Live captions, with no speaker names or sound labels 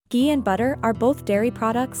Ghee and butter are both dairy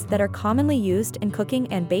products that are commonly used in cooking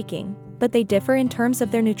and baking, but they differ in terms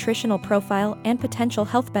of their nutritional profile and potential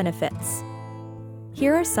health benefits.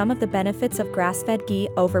 Here are some of the benefits of grass-fed ghee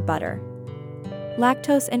over butter.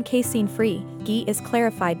 Lactose and casein-free. Ghee is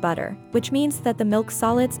clarified butter, which means that the milk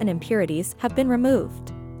solids and impurities have been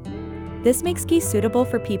removed. This makes ghee suitable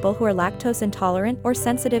for people who are lactose intolerant or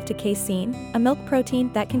sensitive to casein, a milk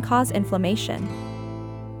protein that can cause inflammation.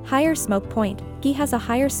 Higher smoke point. Ghee has a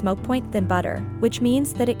higher smoke point than butter, which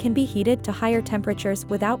means that it can be heated to higher temperatures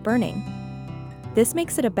without burning. This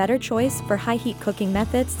makes it a better choice for high-heat cooking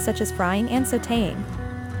methods such as frying and sautéing.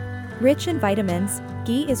 Rich in vitamins.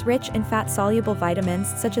 Ghee is rich in fat-soluble vitamins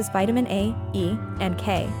such as vitamin A, E, and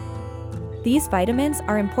K. These vitamins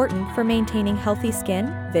are important for maintaining healthy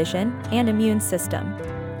skin, vision, and immune system.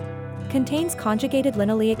 Contains conjugated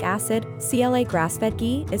linoleic acid. CLA. Grass-fed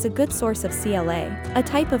ghee is a good source of CLA, a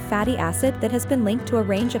type of fatty acid that has been linked to a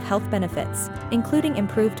range of health benefits, including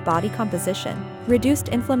improved body composition, reduced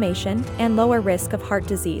inflammation, and lower risk of heart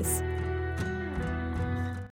disease.